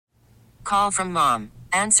Call from mom.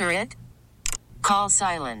 Answer it. Call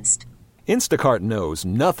silenced. Instacart knows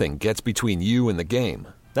nothing gets between you and the game.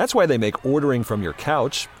 That's why they make ordering from your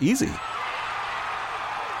couch easy.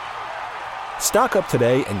 Stock up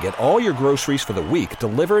today and get all your groceries for the week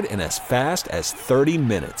delivered in as fast as 30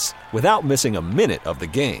 minutes without missing a minute of the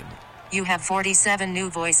game. You have 47 new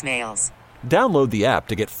voicemails. Download the app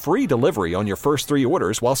to get free delivery on your first 3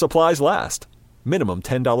 orders while supplies last. Minimum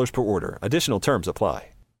 $10 per order. Additional terms apply.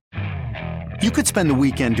 You could spend the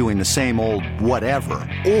weekend doing the same old whatever,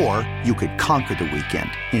 or you could conquer the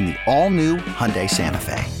weekend in the all-new Hyundai Santa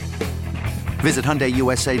Fe. Visit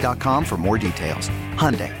HyundaiUSA.com for more details.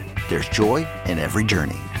 Hyundai, there's joy in every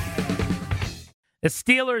journey. The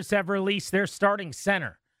Steelers have released their starting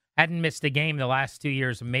center. Hadn't missed a game the last 2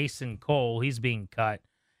 years. Mason Cole, he's being cut.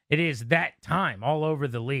 It is that time all over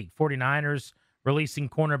the league. 49ers releasing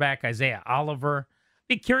cornerback Isaiah Oliver.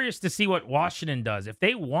 Be curious to see what Washington does. If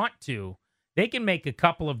they want to, they can make a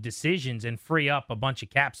couple of decisions and free up a bunch of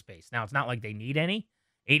cap space. Now, it's not like they need any,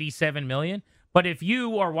 $87 million. But if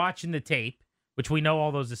you are watching the tape, which we know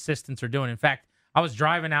all those assistants are doing. In fact, I was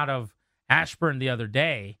driving out of Ashburn the other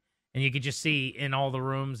day, and you could just see in all the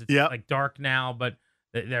rooms, it's like dark now, but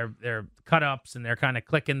they're cut-ups, and they're kind of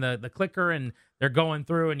clicking the clicker, and they're going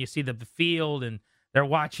through, and you see the field, and they're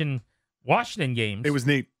watching Washington games. It was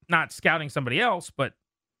neat. Not scouting somebody else, but,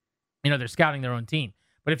 they're scouting their own team.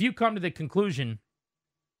 But if you come to the conclusion,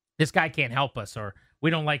 this guy can't help us, or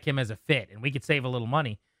we don't like him as a fit, and we could save a little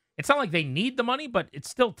money, it's not like they need the money, but it's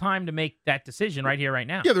still time to make that decision right here, right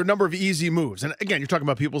now. Yeah, there are a number of easy moves. And again, you're talking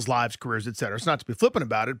about people's lives, careers, et cetera. It's not to be flippant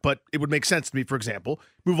about it, but it would make sense to me, for example,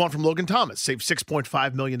 move on from Logan Thomas, save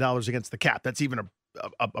 $6.5 million against the cap. That's even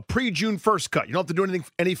a pre-June 1st cut. You don't have to do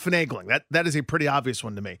any finagling. That is a pretty obvious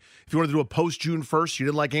one to me. If you want to do a post-June 1st, you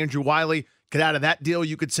didn't like Andrew Wiley, get out of that deal,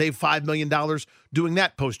 you could save $5 million doing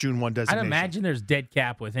that post-June 1 designation. I'd imagine there's dead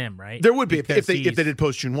cap with him, right? There would be if they did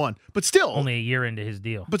post-June 1. But still. Only a year into his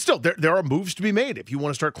deal. But still, there are moves to be made if you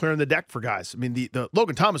want to start clearing the deck for guys. I mean, the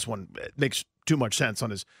Logan Thomas one makes too much sense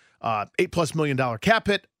on his $8+ million cap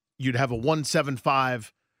hit. You'd have a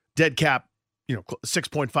 1.75 dead cap,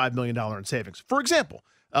 $6.5 million in savings. For example,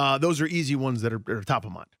 those are easy ones that are top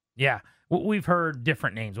of mind. Yeah. We've heard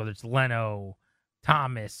different names, whether it's Leno,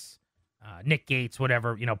 Thomas, Nick Gates,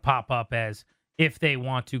 whatever, pop up as if they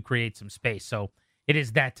want to create some space. So it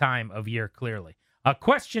is that time of year, clearly. A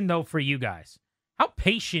question, though, for you guys. How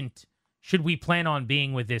patient should we plan on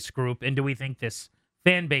being with this group, and do we think this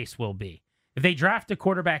fan base will be? If they draft a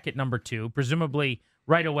quarterback at number 2, presumably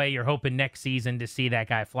right away you're hoping next season to see that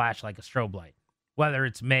guy flash like a strobe light. Whether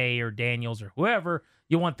it's May or Daniels or whoever,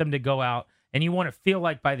 you want them to go out, and you want to feel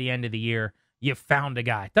like by the end of the year you found a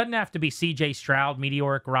guy. Doesn't have to be C.J. Stroud,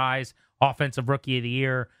 meteoric rise, offensive rookie of the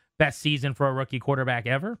year, best season for a rookie quarterback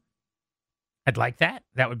ever. I'd like that.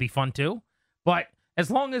 That would be fun too. But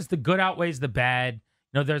as long as the good outweighs the bad,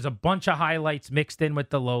 there's a bunch of highlights mixed in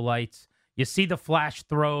with the lowlights. You see the flash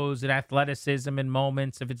throws and athleticism in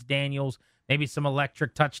moments. If it's Daniels, maybe some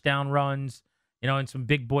electric touchdown runs, and some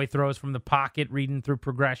big boy throws from the pocket, reading through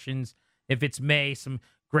progressions. If it's May, some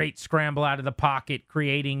great scramble out of the pocket,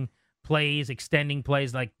 creating plays, extending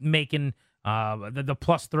plays, like making the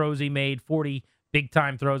plus throws he made, 40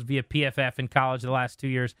 big-time throws via PFF in college the last 2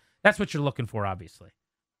 years. That's what you're looking for, obviously.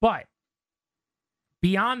 But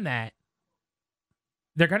beyond that,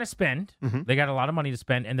 they're going to spend. Mm-hmm. They got a lot of money to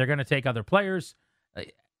spend, and they're going to take other players.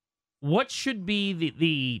 What should be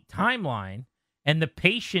the timeline and the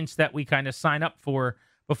patience that we kind of sign up for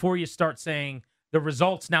before you start saying the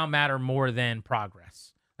results now matter more than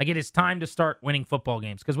progress? Like, it is time to start winning football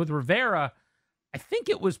games. Because with Rivera, I think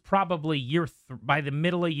it was probably by the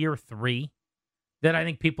middle of year 3 that I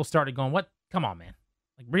think people started going, what? Come on, man.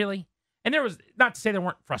 Like, really? And there was, not to say there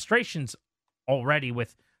weren't frustrations already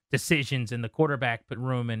with decisions in the quarterback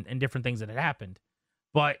room and different things that had happened.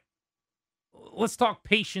 But let's talk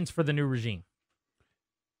patience for the new regime.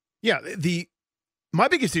 Yeah, my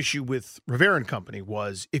biggest issue with Rivera and company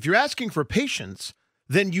was, if you're asking for patience,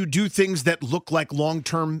 then you do things that look like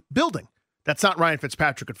long-term building. That's not Ryan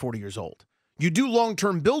Fitzpatrick at 40 years old. You do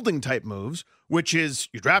long-term building type moves, which is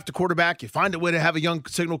you draft a quarterback, you find a way to have a young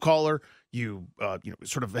signal caller, you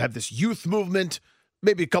sort of have this youth movement,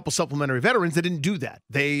 maybe a couple supplementary veterans that didn't do that.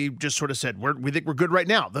 They just sort of said, we think we're good right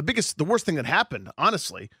now. The worst thing that happened,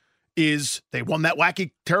 honestly, is they won that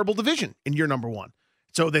wacky, terrible division in year number 1.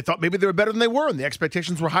 So they thought maybe they were better than they were, and the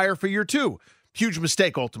expectations were higher for year 2. Huge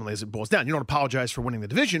mistake, ultimately, as it boils down. You don't apologize for winning the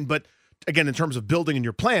division, but again, in terms of building in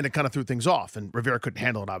your plan, it kind of threw things off, and Rivera couldn't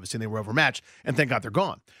handle it, obviously, and they were overmatched, and thank God they're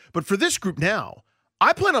gone. But for this group now,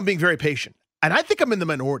 I plan on being very patient, and I think I'm in the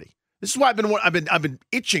minority. This is why I've been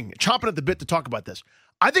itching, chomping at the bit to talk about this.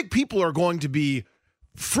 I think people are going to be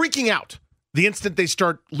freaking out the instant they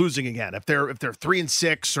start losing again. If they're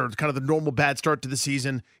 3-6 or kind of the normal bad start to the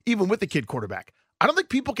season, even with the kid quarterback, I don't think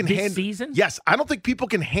people can handle season. Yes, I don't think people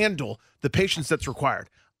can handle the patience that's required.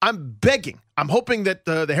 I'm begging. I'm hoping that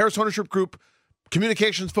the Harris Ownership Group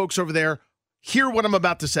communications folks over there hear what I'm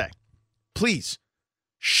about to say. Please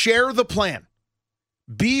share the plan.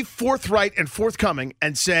 Be forthright and forthcoming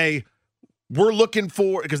and say, we're looking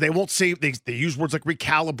for, because they won't say, they use words like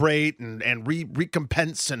recalibrate and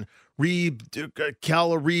recompense and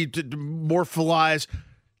morphalize.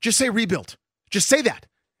 Just say rebuild. Just say that.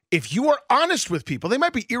 If you are honest with people, they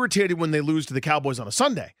might be irritated when they lose to the Cowboys on a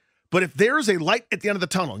Sunday. But if there is a light at the end of the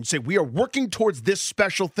tunnel and you say, we are working towards this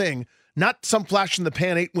special thing, not some flash in the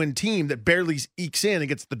pan 8-win team that barely ekes in and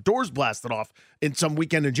gets the doors blasted off in some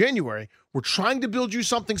weekend in January. We're trying to build you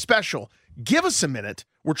something special. Give us a minute.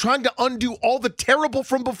 We're trying to undo all the terrible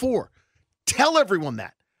from before. Tell everyone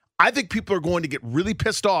that. I think people are going to get really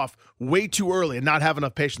pissed off way too early and not have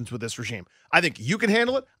enough patience with this regime. I think you can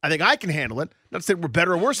handle it. I think I can handle it. Not to say we're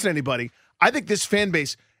better or worse than anybody. I think this fan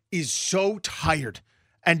base is so tired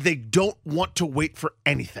and they don't want to wait for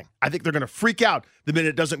anything. I think they're going to freak out the minute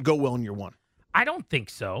it doesn't go well in year one. I don't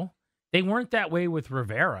think so. They weren't that way with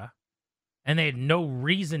Rivera, and they had no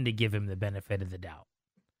reason to give him the benefit of the doubt.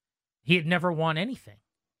 He had never won anything.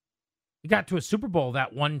 He got to a Super Bowl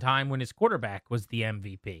that one time when his quarterback was the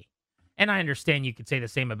MVP. And I understand you could say the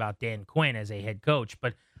same about Dan Quinn as a head coach,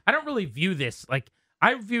 but I don't really view this like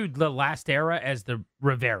I viewed the last era as the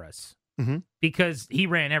Riveras because he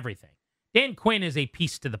ran everything. Dan Quinn is a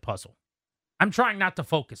piece to the puzzle. I'm trying not to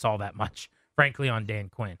focus all that much, frankly, on Dan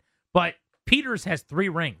Quinn. But Peters has 3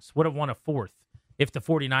 rings, would have won a 4th if the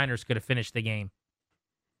 49ers could have finished the game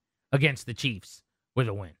against the Chiefs with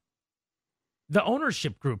a win. The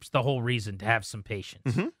ownership group's the whole reason to have some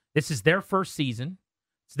patience. This is their first season.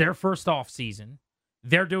 It's their first off season.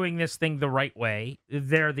 They're doing this thing the right way.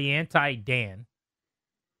 They're the anti-Dan.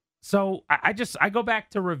 So I go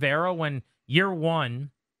back to Rivera when year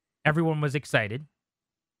one, everyone was excited.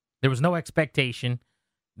 There was no expectation.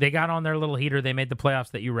 They got on their little heater. They made the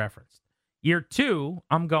playoffs that you referenced. Year 2,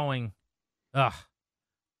 I'm going,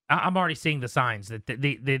 I'm already seeing the signs that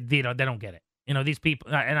they don't get it. You know, these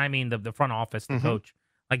people, and I mean the front office, the coach,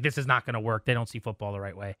 like this is not going to work. They don't see football the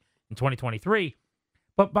right way in 2023.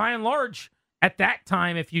 But by and large, at that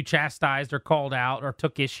time, if you chastised or called out or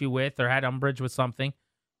took issue with or had umbrage with something,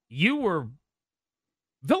 you were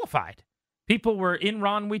vilified. People were in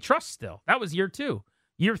Ron we trust still. That was year 2.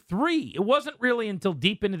 Year 3, it wasn't really until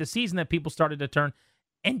deep into the season that people started to turn.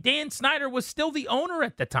 And Dan Snyder was still the owner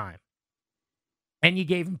at the time. And you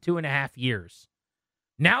gave him 2.5 years.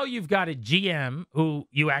 Now you've got a GM who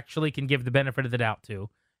you actually can give the benefit of the doubt to,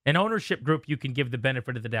 an ownership group you can give the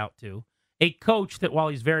benefit of the doubt to, a coach that, while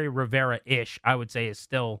he's very Rivera-ish, I would say is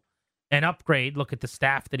still an upgrade. Look at the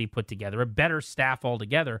staff that he put together, a better staff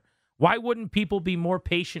altogether. Why wouldn't people be more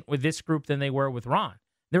patient with this group than they were with Ron?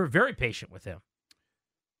 They were very patient with him.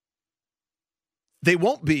 They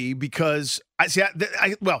won't be because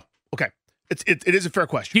okay. It is a fair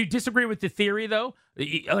question. Do you disagree with the theory, though?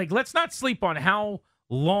 Like, let's not sleep on how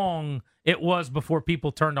long it was before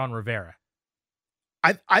people turned on Rivera.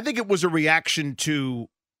 I think it was a reaction to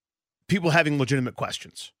people having legitimate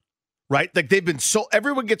questions, right? Like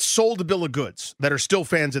everyone gets sold a bill of goods that are still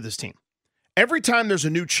fans of this team. Every time there's a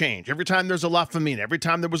new change, every time there's a Lafamina, every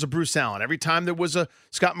time there was a Bruce Allen, every time there was a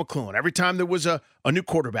Scott McCloughan, every time there was a new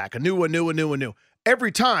quarterback, a new.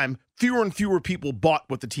 Every time, fewer and fewer people bought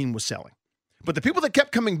what the team was selling. But the people that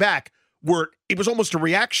kept coming back it was almost a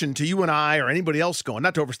reaction to you and I or anybody else going,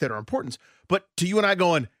 not to overstate our importance, but to you and I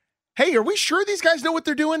going, hey, are we sure these guys know what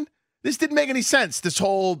they're doing? This didn't make any sense, this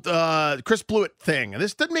whole Chris Blewett thing. And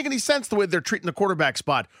this didn't make any sense the way they're treating the quarterback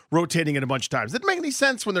spot, rotating it a bunch of times. Didn't make any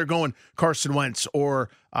sense when they're going Carson Wentz, or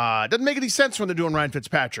doesn't make any sense when they're doing Ryan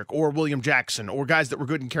Fitzpatrick or William Jackson or guys that were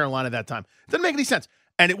good in Carolina at that time. Didn't make any sense.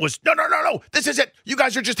 And it was, no, this is it. You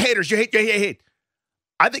guys are just haters. You hate.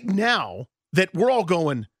 I think now that we're all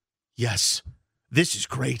going, yes, this is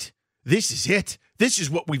great. This is it. This is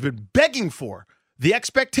what we've been begging for. The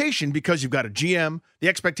expectation, because you've got a GM, the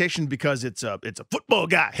expectation because it's a football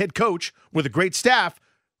guy, head coach with a great staff,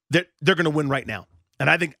 that they're going to win right now. And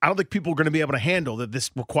I don't think people are going to be able to handle that.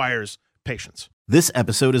 This requires patience. This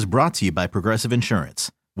episode is brought to you by Progressive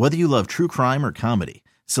Insurance. Whether you love true crime or comedy,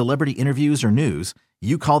 celebrity interviews or news,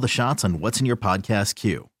 you call the shots on what's in your podcast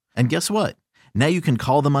queue. And guess what? Now you can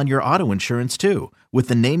call them on your auto insurance too with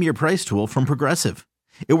the Name Your Price tool from Progressive.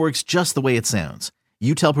 It works just the way it sounds.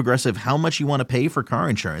 You tell Progressive how much you want to pay for car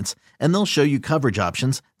insurance, and they'll show you coverage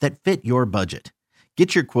options that fit your budget.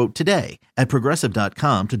 Get your quote today at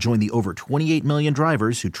Progressive.com to join the over 28 million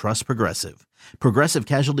drivers who trust Progressive. Progressive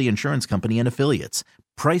Casualty Insurance Company and Affiliates.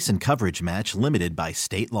 Price and coverage match limited by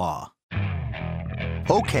state law.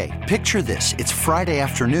 Okay, picture this. It's Friday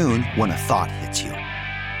afternoon when a thought hits you.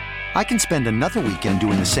 I can spend another weekend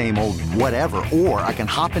doing the same old whatever, or I can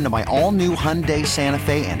hop into my all-new Hyundai Santa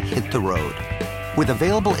Fe and hit the road. With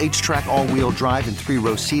available H-Track all-wheel drive and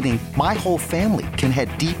 3-row seating, my whole family can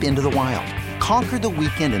head deep into the wild. Conquer the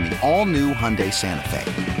weekend in the all-new Hyundai Santa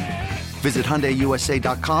Fe. Visit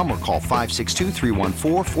HyundaiUSA.com or call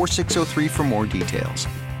 562-314-4603 for more details.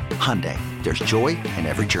 Hyundai, there's joy in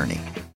every journey.